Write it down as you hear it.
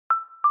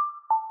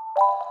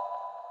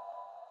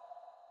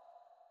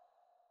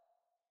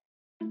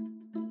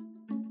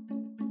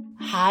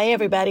Hi,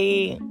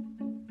 everybody.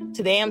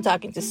 Today I'm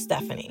talking to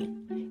Stephanie,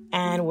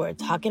 and we're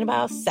talking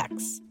about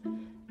sex.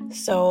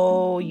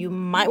 So you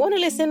might want to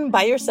listen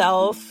by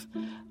yourself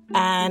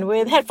and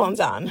with headphones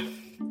on.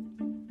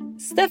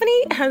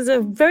 Stephanie has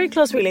a very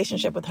close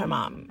relationship with her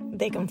mom.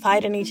 They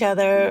confide in each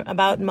other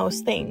about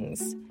most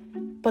things,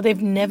 but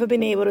they've never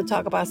been able to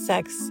talk about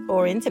sex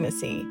or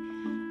intimacy.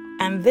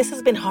 And this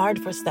has been hard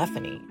for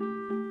Stephanie.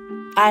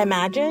 I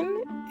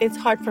imagine it's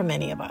hard for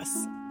many of us.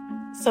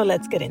 So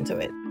let's get into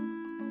it.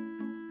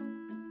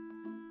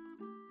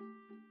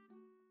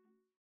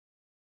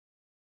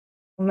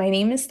 My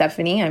name is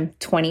Stephanie. I'm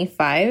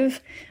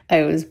 25.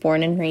 I was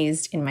born and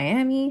raised in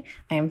Miami.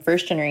 I am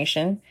first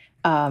generation.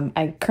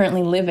 I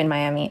currently live in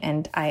Miami,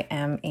 and I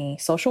am a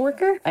social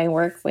worker. I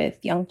work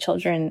with young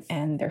children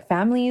and their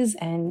families.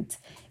 And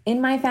in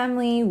my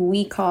family,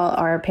 we call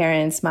our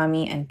parents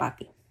Mami and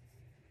Papi.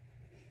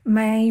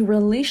 My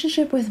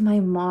relationship with my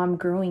mom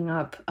growing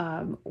up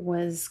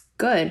was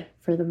good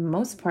for the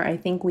most part. I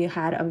think we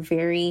had a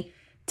very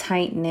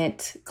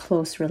tight-knit,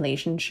 close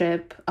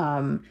relationship.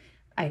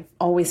 I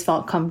always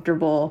felt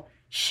comfortable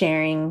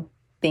sharing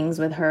things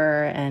with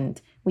her,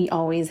 and we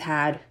always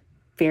had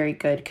very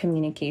good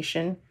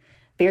communication,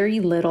 very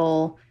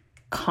little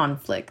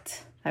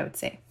conflict, I would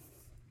say.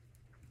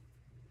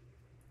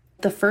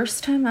 The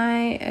first time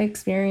I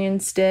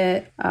experienced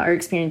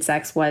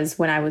sex was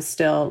when I was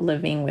still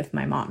living with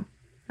my mom,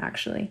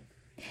 actually.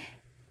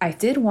 I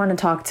did want to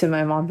talk to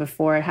my mom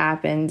before it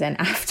happened and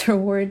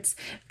afterwards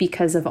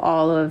because of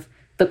all of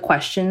the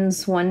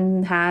questions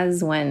one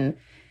has when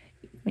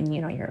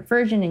you're a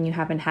virgin and you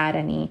haven't had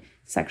any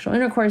sexual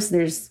intercourse.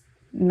 There's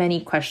many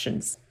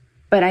questions.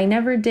 But I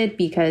never did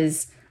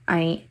because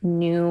I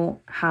knew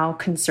how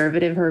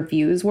conservative her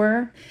views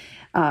were,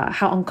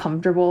 how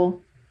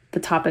uncomfortable the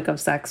topic of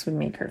sex would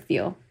make her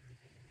feel.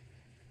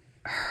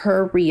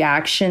 Her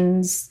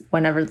reactions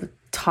whenever the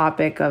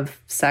topic of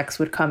sex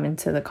would come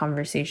into the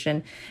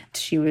conversation,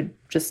 she would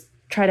just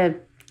try to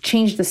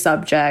change the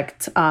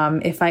subject.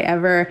 If I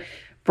ever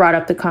brought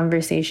up the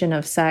conversation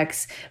of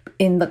sex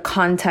in the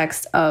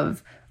context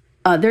of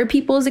other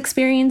people's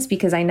experience,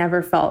 because I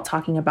never felt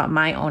talking about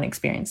my own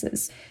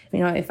experiences.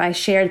 If I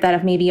shared that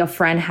if maybe a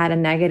friend had a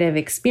negative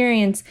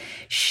experience,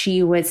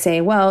 she would say,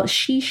 well,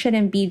 she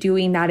shouldn't be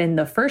doing that in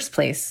the first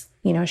place.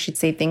 She'd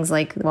say things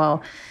like,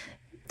 well,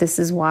 this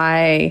is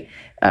why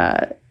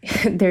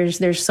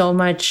there's so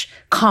much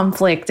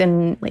conflict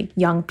in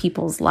young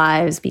people's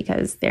lives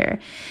because they're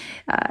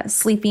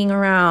sleeping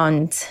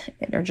around.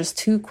 They're just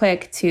too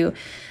quick to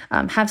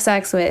have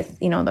sex with,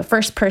 the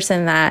first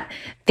person that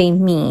they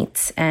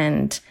meet.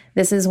 And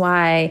this is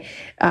why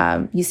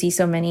you see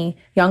so many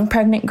young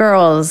pregnant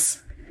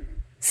girls.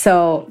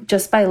 So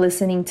just by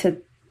listening to,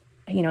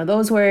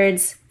 those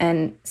words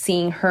and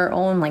seeing her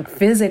own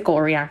physical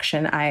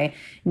reaction, I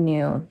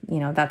knew,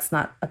 that's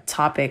not a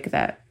topic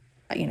that,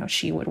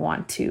 she would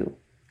want to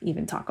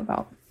even talk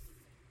about.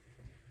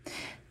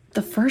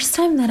 The first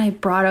time that I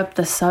brought up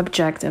the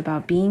subject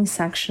about being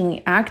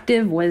sexually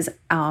active was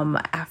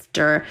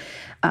after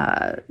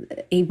a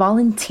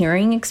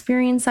volunteering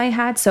experience I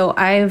had. So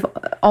I've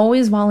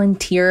always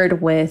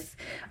volunteered with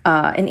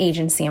an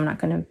agency. I'm not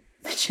going to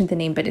mention the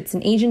name, but it's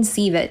an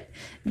agency that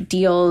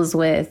deals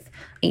with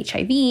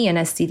HIV and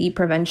STD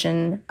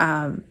prevention.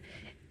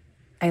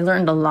 I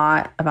learned a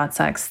lot about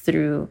sex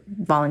through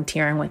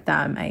volunteering with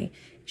them. I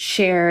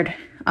shared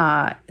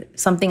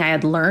something I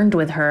had learned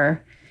with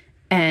her,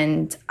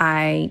 and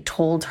I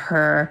told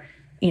her,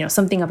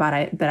 something about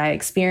it that I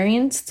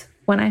experienced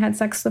when I had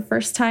sex the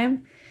first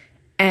time.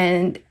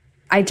 And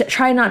I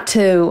try not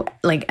to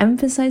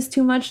emphasize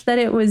too much that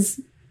it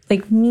was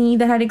me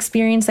that had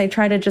experienced. I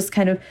try to just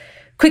kind of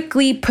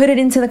quickly put it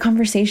into the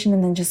conversation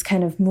and then just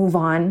kind of move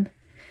on.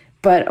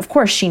 But of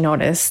course she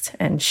noticed,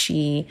 and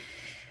she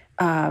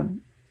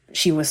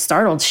was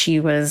startled. She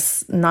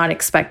was not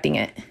expecting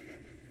it.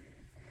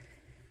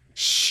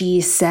 She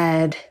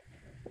said,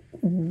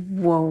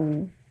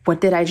 whoa,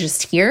 what did I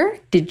just hear?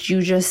 Did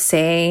you just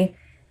say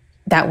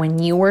that when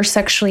you were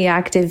sexually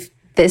active,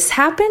 this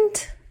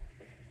happened?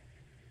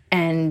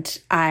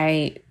 And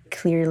I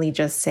clearly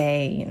just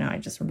say, I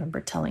just remember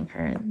telling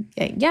her,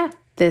 yeah,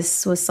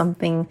 this was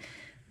something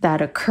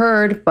that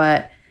occurred,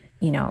 but,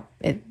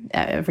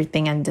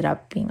 everything ended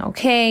up being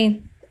okay.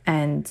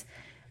 And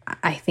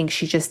I think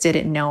she just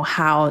didn't know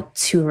how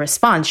to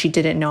respond. She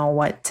didn't know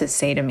what to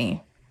say to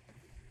me.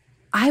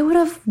 I would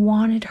have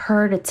wanted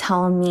her to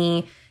tell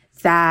me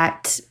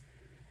that,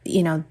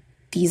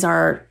 these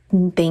are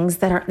things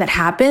that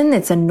happen.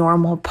 It's a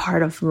normal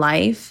part of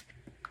life.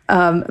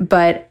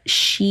 But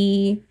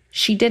she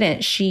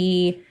didn't.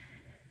 She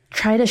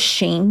tried to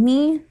shame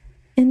me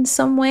in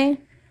some way.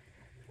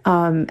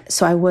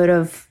 So I would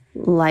have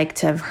liked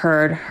to have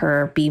heard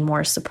her be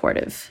more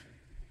supportive.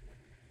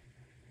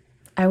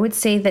 I would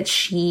say that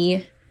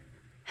she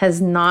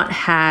has not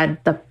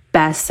had the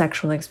best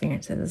sexual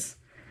experiences.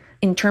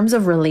 In terms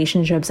of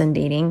relationships and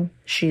dating,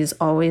 she's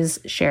always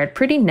shared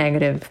pretty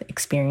negative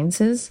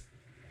experiences.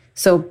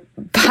 So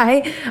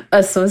by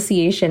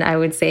association, I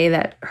would say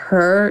that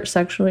her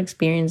sexual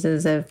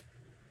experiences have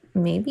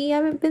maybe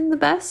haven't been the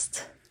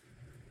best.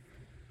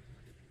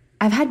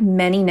 I've had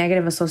many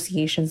negative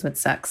associations with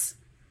sex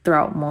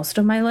throughout most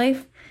of my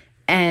life.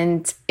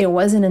 And it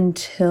wasn't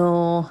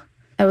until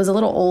I was a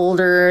little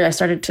older, I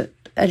started to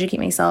educate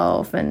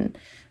myself and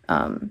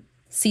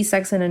see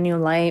sex in a new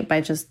light by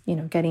just,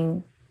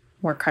 getting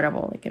more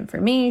credible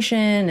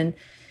information.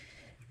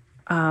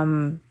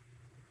 And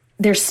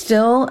there's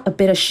still a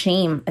bit of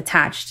shame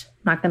attached,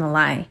 not gonna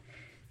lie.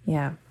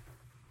 Yeah.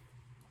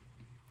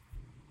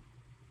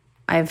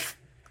 I've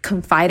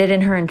confided in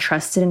her and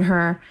trusted in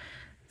her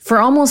for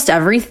almost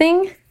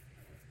everything.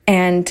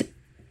 And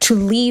to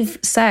leave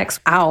sex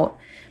out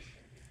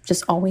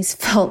just always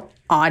felt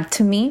odd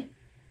to me.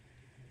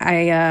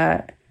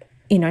 I,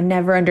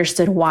 never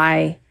understood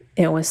why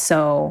it was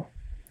so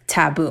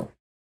taboo.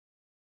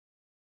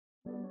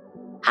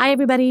 Hi,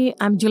 everybody.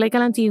 I'm Juleyka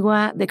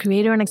Lantigua, the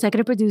creator and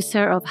executive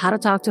producer of How to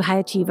Talk to High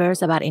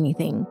Achievers About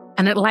Anything.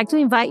 And I'd like to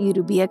invite you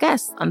to be a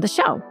guest on the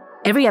show.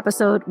 Every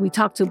episode, we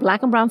talk to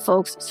Black and brown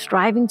folks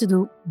striving to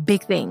do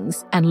big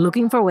things and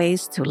looking for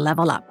ways to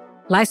level up.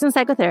 Licensed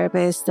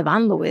psychotherapist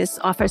Devon Lewis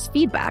offers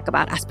feedback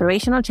about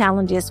aspirational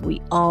challenges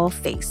we all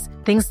face.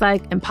 Things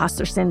like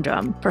imposter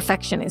syndrome,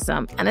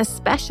 perfectionism, and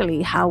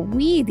especially how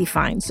we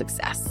define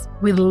success.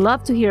 We'd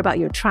love to hear about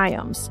your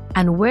triumphs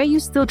and where you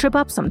still trip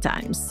up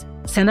sometimes.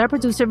 Send our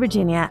producer,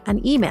 Virginia,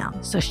 an email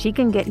so she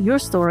can get your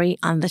story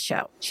on the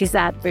show. She's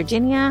at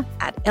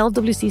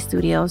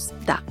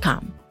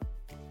virginia@lwcstudios.com.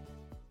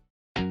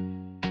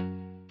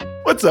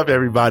 What's up,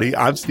 everybody?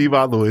 I'm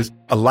Stevon Lewis,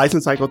 a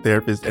licensed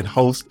psychotherapist and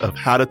host of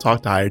How to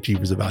Talk to High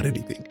Achievers About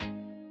Anything.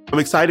 I'm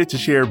excited to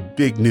share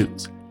big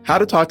news. How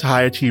to Talk to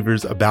High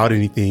Achievers About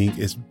Anything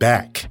is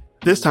back.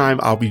 This time,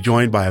 I'll be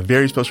joined by a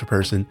very special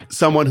person,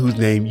 someone whose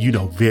name you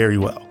know very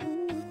well.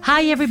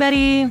 Hi,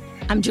 everybody.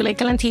 I'm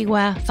Juleyka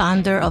Lantigua,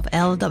 founder of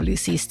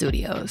LWC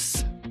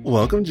Studios.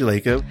 Welcome,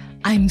 Juleyka.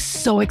 I'm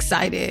so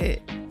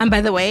excited. And by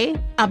the way,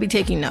 I'll be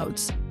taking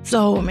notes.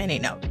 So many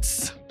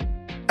notes.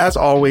 As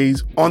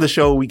always, on the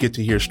show, we get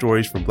to hear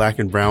stories from Black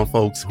and brown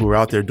folks who are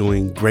out there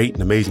doing great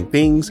and amazing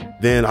things.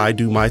 Then I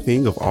do my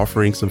thing of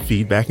offering some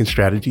feedback and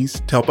strategies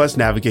to help us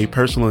navigate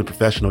personal and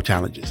professional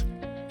challenges.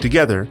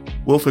 Together,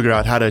 we'll figure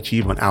out how to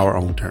achieve on our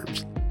own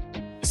terms.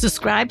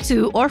 Subscribe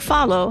to or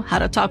follow How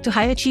to Talk to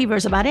High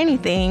Achievers About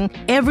Anything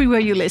everywhere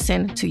you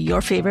listen to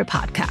your favorite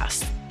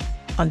podcast.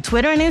 On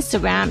Twitter and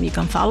Instagram, you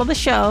can follow the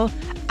show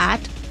at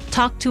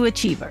Talk to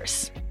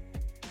Achievers.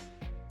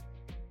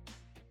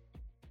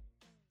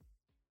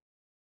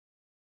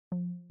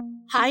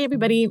 Hi,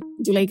 everybody.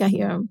 Juleyka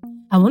here.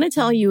 I want to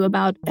tell you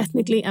about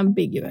Ethnically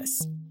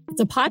Ambiguous. It's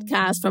a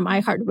podcast from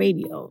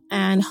iHeartRadio,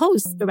 and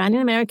hosts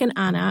Iranian-American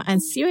Anna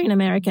and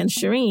Syrian-American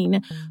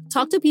Shireen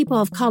talk to people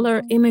of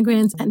color,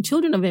 immigrants, and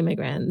children of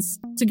immigrants.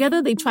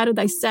 Together, they try to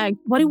dissect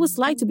what it was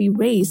like to be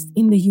raised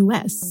in the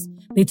U.S.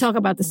 They talk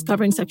about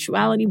discovering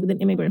sexuality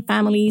within immigrant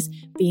families,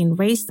 being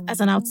raised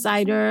as an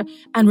outsider,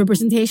 and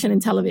representation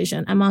in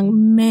television,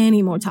 among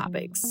many more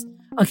topics.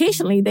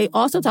 Occasionally, they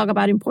also talk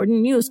about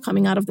important news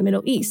coming out of the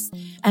Middle East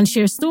and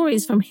share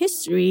stories from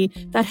history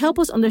that help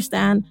us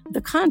understand the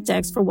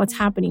context for what's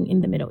happening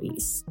in the Middle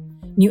East.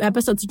 New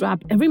episodes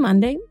drop every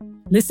Monday.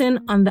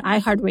 Listen on the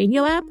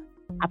iHeartRadio app,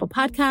 Apple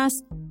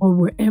Podcasts, or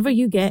wherever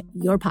you get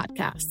your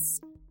podcasts.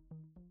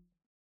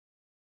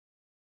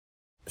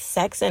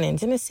 Sex and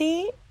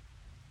intimacy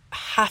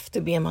have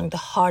to be among the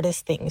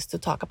hardest things to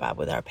talk about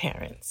with our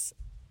parents,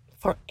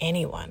 for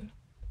anyone.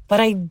 But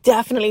I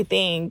definitely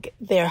think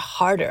they're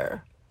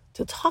harder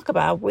to talk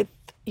about with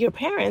your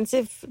parents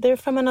if they're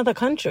from another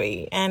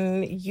country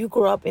and you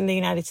grew up in the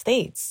United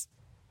States.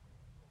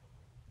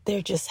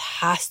 There just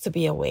has to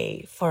be a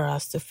way for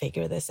us to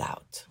figure this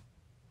out.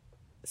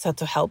 So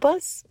to help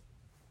us,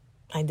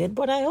 I did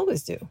what I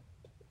always do.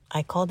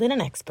 I called in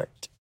an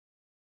expert.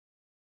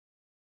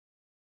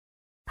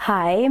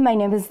 Hi, my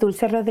name is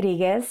Dulce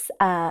Rodriguez.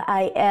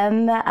 I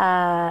am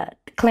a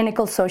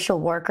clinical social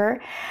worker.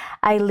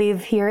 I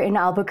live here in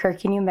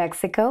Albuquerque, New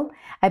Mexico.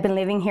 I've been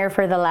living here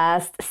for the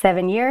last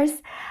 7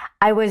 years.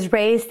 I was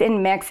raised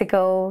in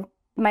Mexico.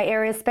 My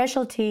area of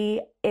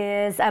specialty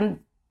is I'm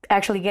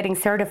actually getting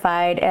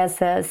certified as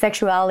a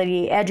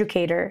sexuality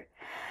educator.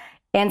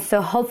 And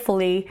so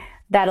hopefully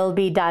that'll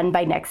be done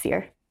by next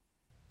year.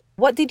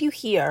 What did you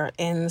hear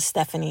in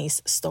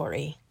Stephanie's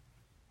story?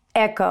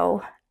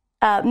 Echo.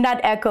 Not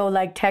echo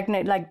like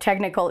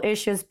technical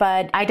issues,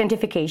 but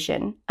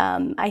identification.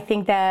 I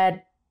think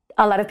that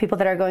a lot of people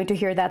that are going to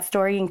hear that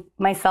story,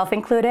 myself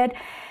included,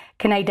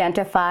 can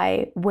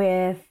identify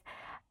with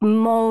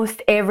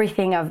most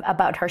everything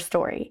about her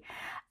story.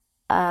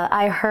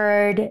 I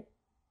heard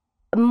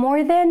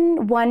more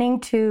than wanting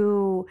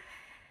to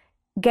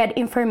get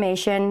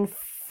information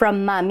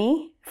from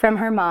mommy, from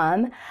her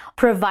mom,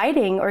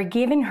 providing or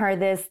giving her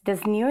this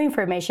new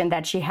information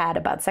that she had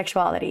about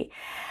sexuality.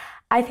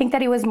 I think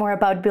that it was more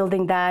about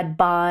building that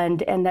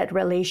bond and that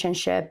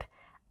relationship.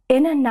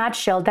 In a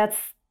nutshell, that's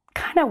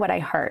kind of what I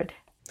heard.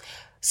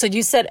 So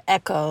you said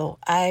echo.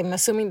 I'm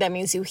assuming that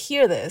means you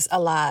hear this a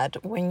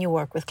lot when you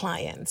work with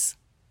clients.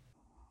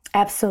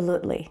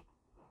 Absolutely.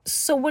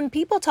 So when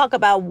people talk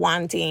about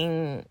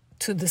wanting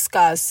to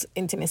discuss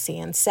intimacy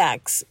and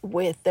sex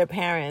with their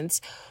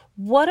parents,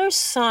 what are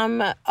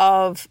some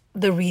of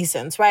the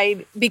reasons,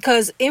 right?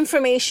 Because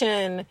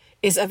information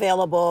is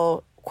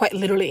available quite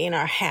literally in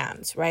our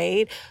hands,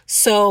 right?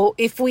 So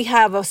if we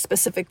have a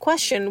specific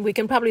question, we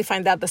can probably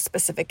find out the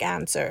specific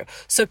answer.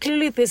 So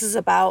clearly this is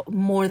about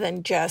more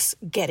than just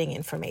getting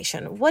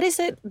information. What is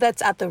it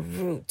that's at the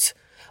root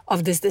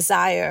of this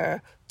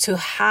desire to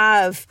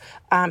have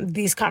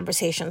these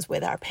conversations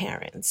with our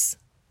parents?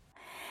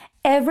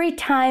 Every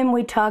time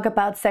we talk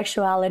about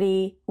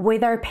sexuality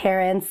with our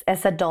parents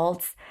as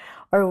adults,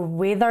 or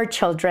with our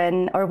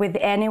children, or with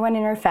anyone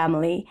in our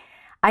family,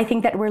 I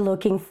think that we're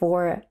looking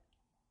for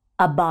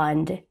a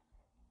bond,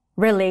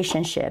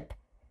 relationship,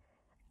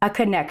 a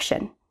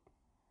connection.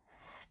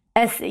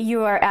 As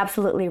you are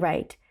absolutely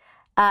right.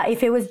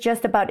 If it was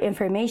just about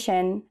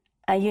information,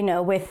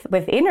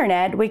 with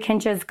internet, we can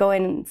just go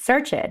and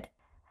search it.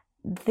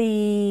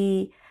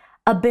 The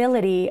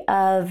ability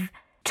of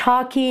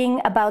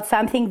talking about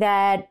something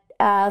that,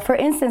 for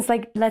instance,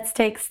 like let's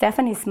take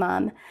Stephanie's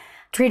mom,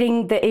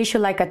 treating the issue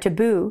like a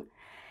taboo.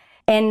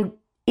 And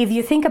if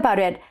you think about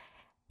it,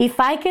 if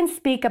I can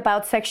speak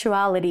about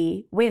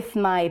sexuality with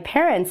my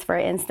parents, for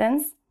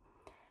instance,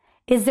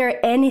 is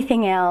there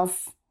anything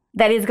else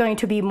that is going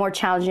to be more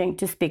challenging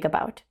to speak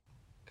about?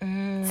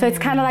 So it's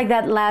kind of like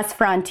that last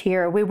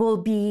frontier. We will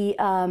be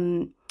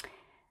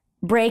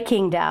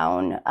breaking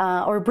down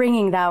or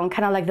bringing down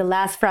kind of like the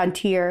last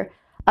frontier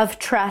of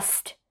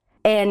trust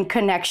and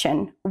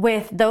connection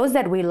with those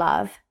that we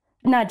love,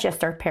 not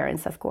just our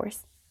parents, of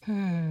course.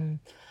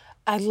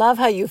 I love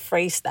how you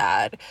phrase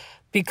that,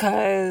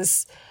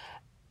 because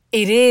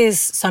it is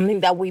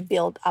something that we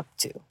build up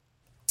to.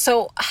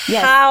 So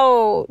Yes.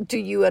 How do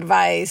you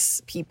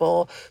advise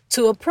people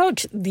to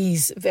approach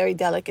these very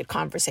delicate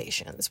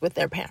conversations with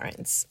their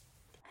parents?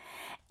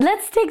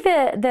 Let's take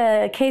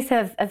the case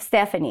of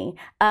Stephanie.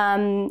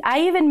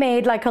 I even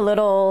made like a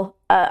little,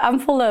 I'm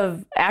full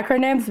of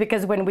acronyms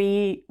because when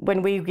we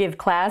give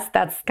class,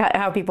 that's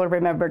how people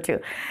remember too.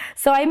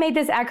 So I made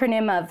this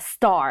acronym of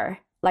STAR,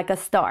 like a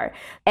star.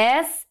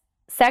 S,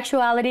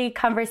 sexuality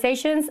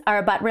conversations are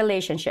about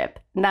relationship,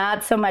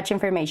 not so much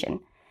information.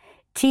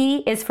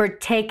 T is for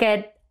take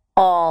it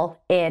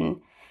all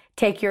in.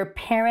 Take your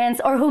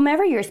parents or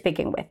whomever you're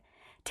speaking with.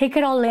 Take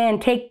it all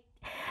in.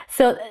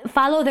 So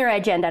follow their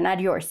agenda, not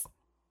yours.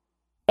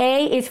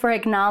 A is for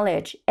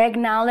acknowledge.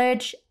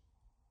 Acknowledge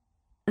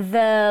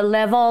the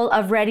level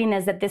of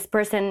readiness that this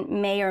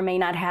person may or may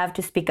not have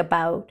to speak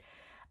about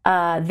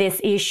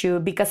this issue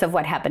because of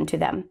what happened to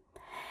them.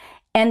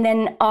 And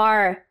then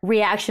R,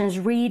 reactions,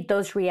 read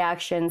those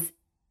reactions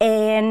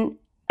and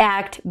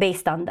act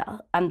based on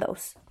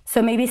those.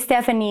 So maybe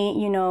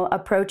Stephanie,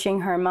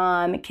 approaching her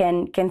mom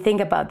can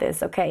think about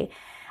this. Okay,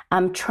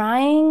 I'm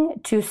trying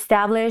to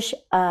establish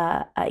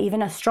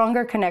even a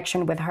stronger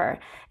connection with her.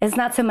 It's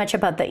not so much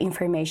about the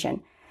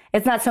information.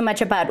 It's not so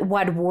much about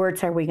what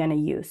words are we going to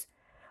use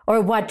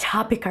or what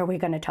topic are we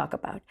going to talk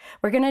about.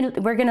 We're going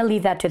to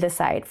leave that to the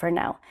side for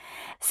now.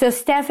 So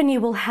Stephanie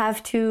will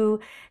have to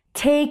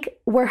take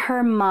where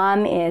her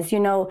mom is.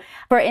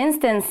 For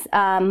instance,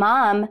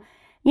 mom,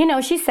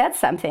 she said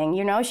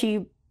something,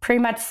 she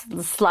pretty much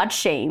slut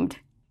shamed.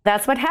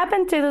 That's what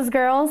happened to those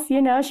girls.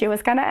 She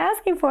was kind of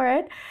asking for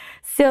it.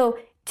 So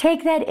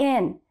take that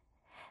in.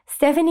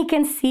 Stephanie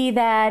can see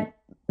that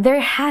there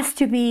has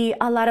to be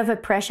a lot of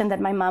oppression that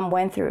my mom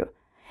went through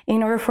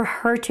in order for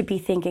her to be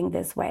thinking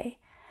this way.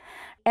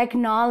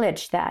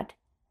 Acknowledge that.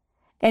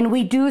 And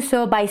we do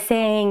so by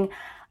saying,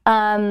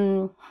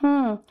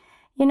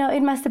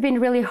 it must have been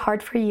really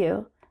hard for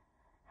you.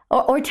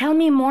 Or tell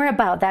me more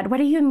about that. What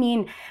do you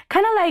mean?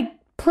 Kind of like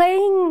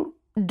playing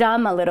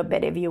dumb a little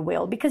bit, if you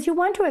will, because you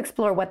want to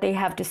explore what they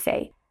have to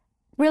say.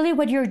 Really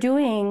what you're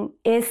doing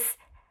is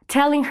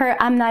telling her,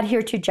 I'm not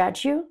here to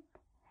judge you,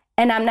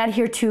 and I'm not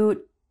here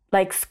to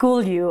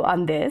school you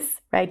on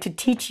this, right? To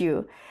teach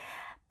you.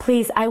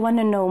 Please, I want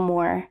to know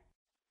more.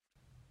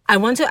 I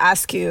want to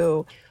ask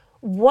you,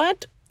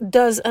 what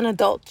does an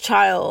adult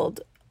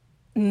child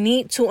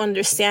need to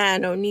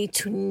understand or need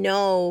to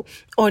know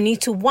or need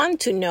to want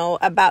to know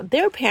about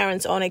their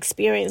parents' own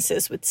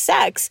experiences with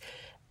sex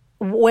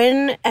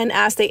when and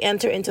as they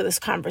enter into this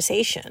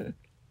conversation?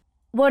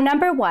 Well,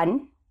 number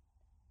one,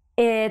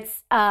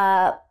 it's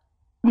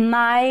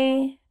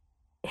my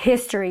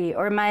history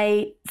or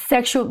my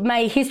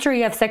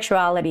history of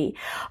sexuality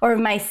or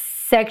my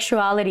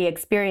sexuality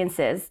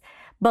experiences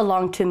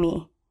belong to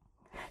me.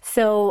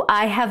 So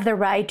I have the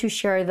right to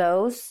share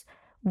those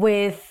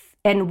with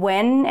and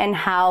when and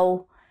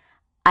how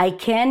I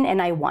can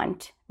and I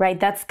want, right?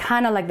 That's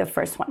kind of like the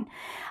first one.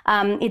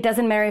 It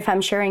doesn't matter if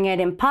I'm sharing it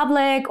in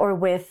public or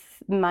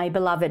with my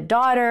beloved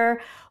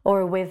daughter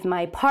or with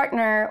my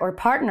partner or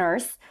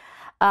partners,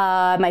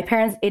 my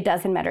parents, it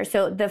doesn't matter.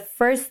 So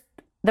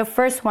the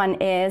first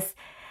one is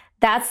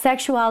that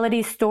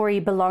sexuality story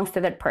belongs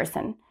to that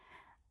person.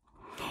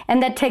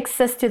 And that takes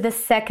us to the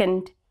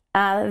second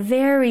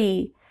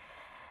very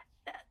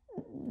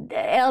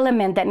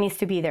element that needs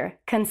to be there,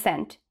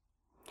 consent.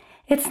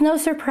 It's no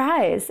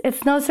surprise.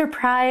 It's no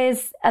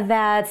surprise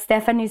that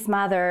Stephanie's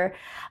mother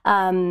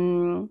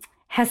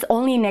has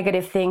only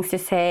negative things to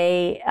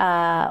say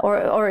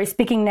or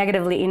speaking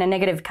negatively in a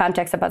negative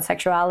context about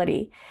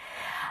sexuality.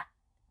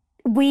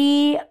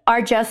 We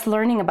are just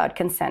learning about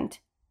consent.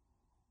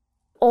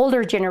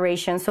 Older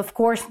generations, of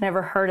course,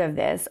 never heard of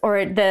this,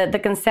 or the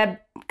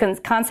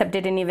concept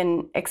didn't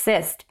even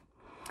exist.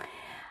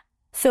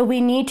 So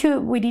we need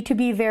to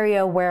be very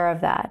aware of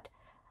that.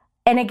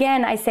 And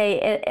again, I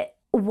say,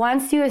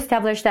 once you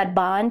establish that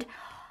bond,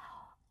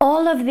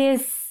 all of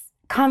these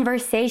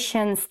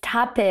conversations,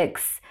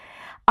 topics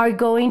they're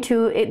going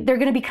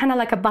to be kind of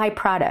like a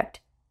byproduct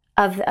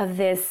of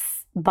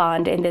this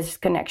bond and this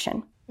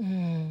connection.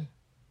 Mm.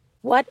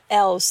 What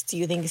else do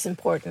you think is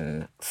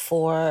important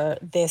for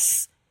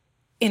this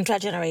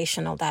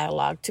intragenerational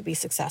dialogue to be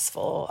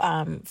successful,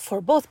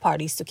 for both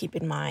parties to keep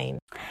in mind?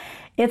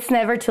 It's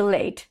never too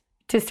late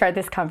to start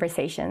these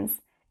conversations.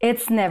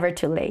 It's never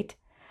too late.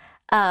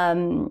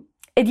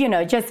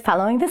 Just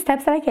following the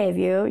steps that I gave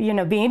you,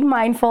 being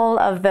mindful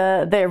of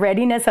the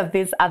readiness of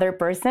this other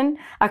person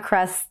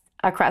across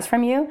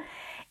from you.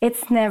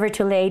 It's never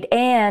too late.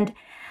 And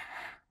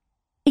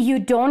you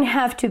don't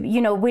have to,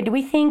 when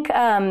we think,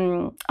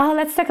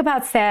 let's talk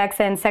about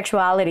sex and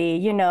sexuality,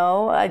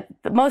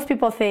 most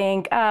people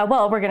think,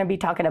 we're going to be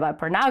talking about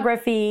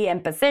pornography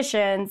and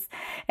positions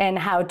and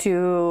how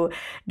to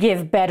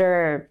give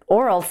better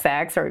oral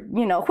sex, or,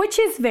 which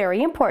is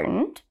very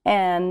important.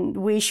 And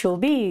we should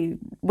be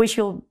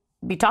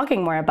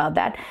talking more about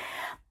that.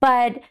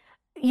 But,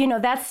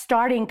 that's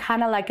starting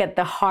kind of like at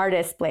the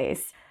hardest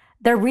place,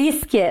 the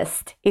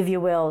riskiest, if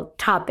you will,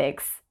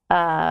 topics.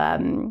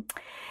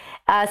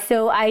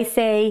 So I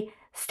say,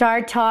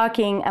 start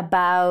talking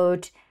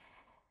about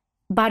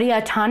body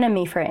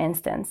autonomy, for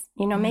instance.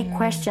 Make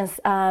questions.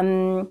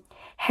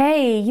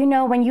 Hey,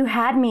 when you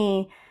had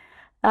me,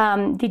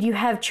 did you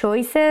have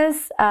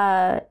choices?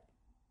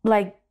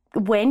 Like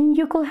when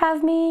you could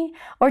have me?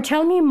 Or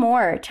tell me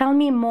more. Tell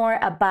me more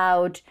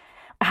about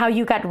how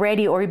you got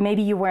ready, or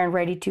maybe you weren't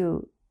ready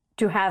to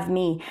have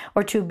me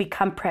or to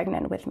become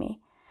pregnant with me.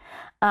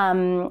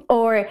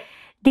 Or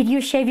did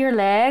you shave your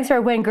legs?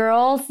 Or when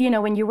girls,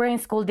 when you were in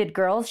school, did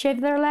girls shave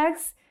their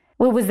legs?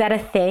 Well, was that a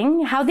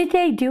thing? How did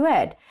they do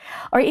it?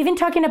 Or even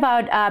talking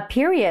about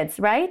periods,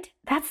 right?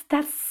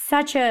 That's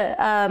such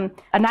an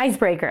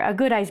icebreaker, a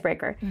good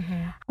icebreaker.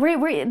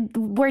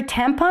 Mm-hmm. Were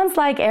tampons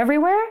like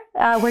everywhere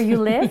where you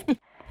lived?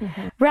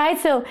 Mm-hmm. Right?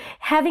 So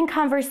having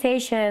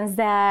conversations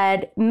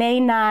that may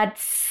not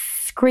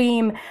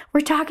scream,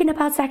 we're talking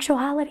about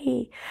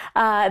sexuality.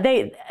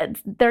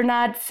 They're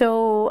not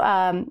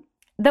so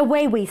the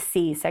way we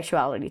see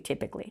sexuality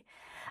typically,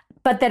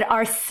 but that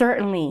are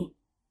certainly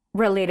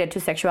related to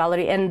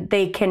sexuality, and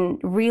they can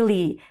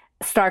really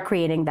start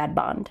creating that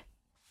bond.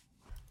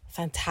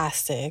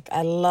 Fantastic.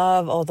 I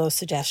love all those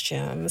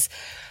suggestions.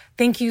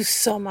 Thank you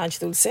so much,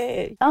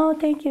 Dulce. Oh,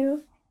 thank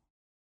you.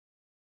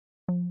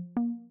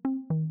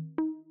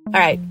 All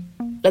right,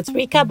 let's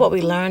recap what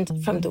we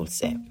learned from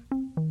Dulce.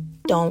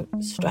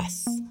 Don't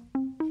stress.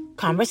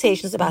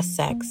 Conversations about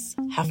sex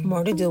have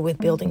more to do with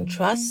building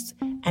trust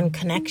and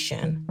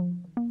connection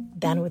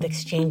than with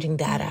exchanging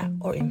data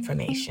or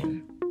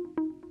information.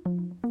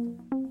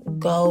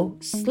 Go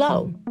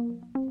slow.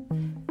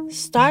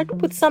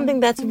 Start with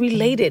something that's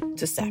related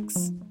to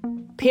sex.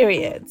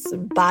 Periods,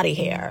 body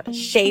hair,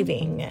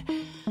 shaving,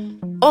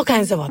 all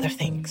kinds of other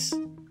things.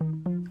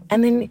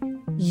 And then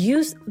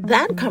use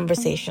that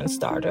conversation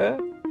starter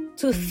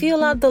to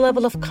feel out the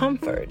level of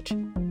comfort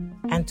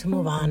and to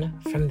move on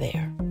from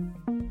there.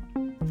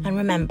 And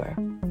remember,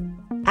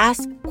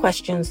 ask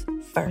questions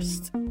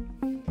first.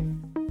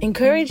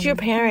 Encourage your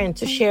parent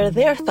to share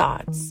their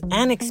thoughts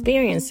and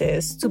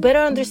experiences to better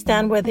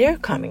understand where they're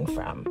coming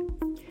from.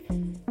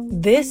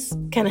 This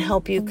can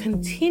help you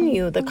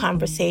continue the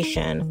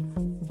conversation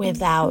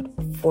without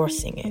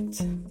forcing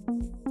it.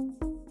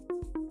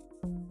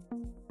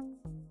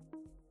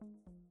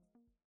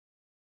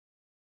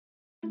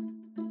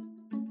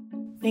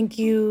 Thank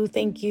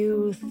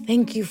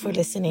you for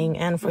listening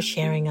and for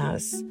sharing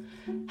us.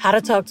 How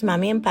to Talk to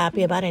Mommy and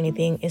Papi About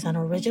Anything is an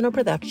original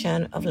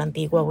production of La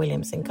Antigua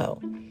Williams & Co.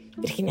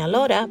 Virginia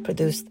Lora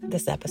produced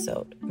this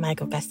episode.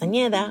 Michael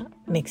Castañeda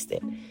mixed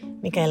it.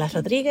 Micaela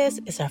Rodriguez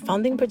is our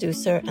founding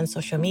producer and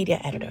social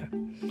media editor.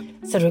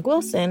 Cedric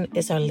Wilson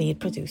is our lead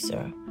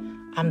producer.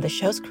 I'm the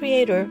show's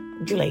creator,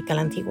 Juleika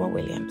La Antigua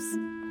Williams.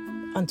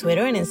 On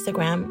Twitter and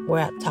Instagram, we're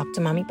at Talk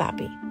to Mommy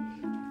Papi.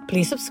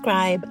 Please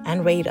subscribe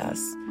and rate us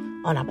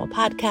on Apple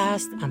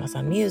Podcasts,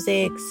 Amazon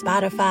Music,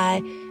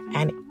 Spotify,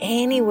 and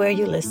anywhere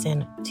you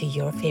listen to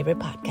your favorite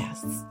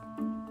podcasts.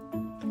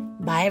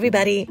 Bye,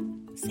 everybody.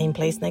 Same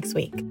place next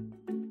week.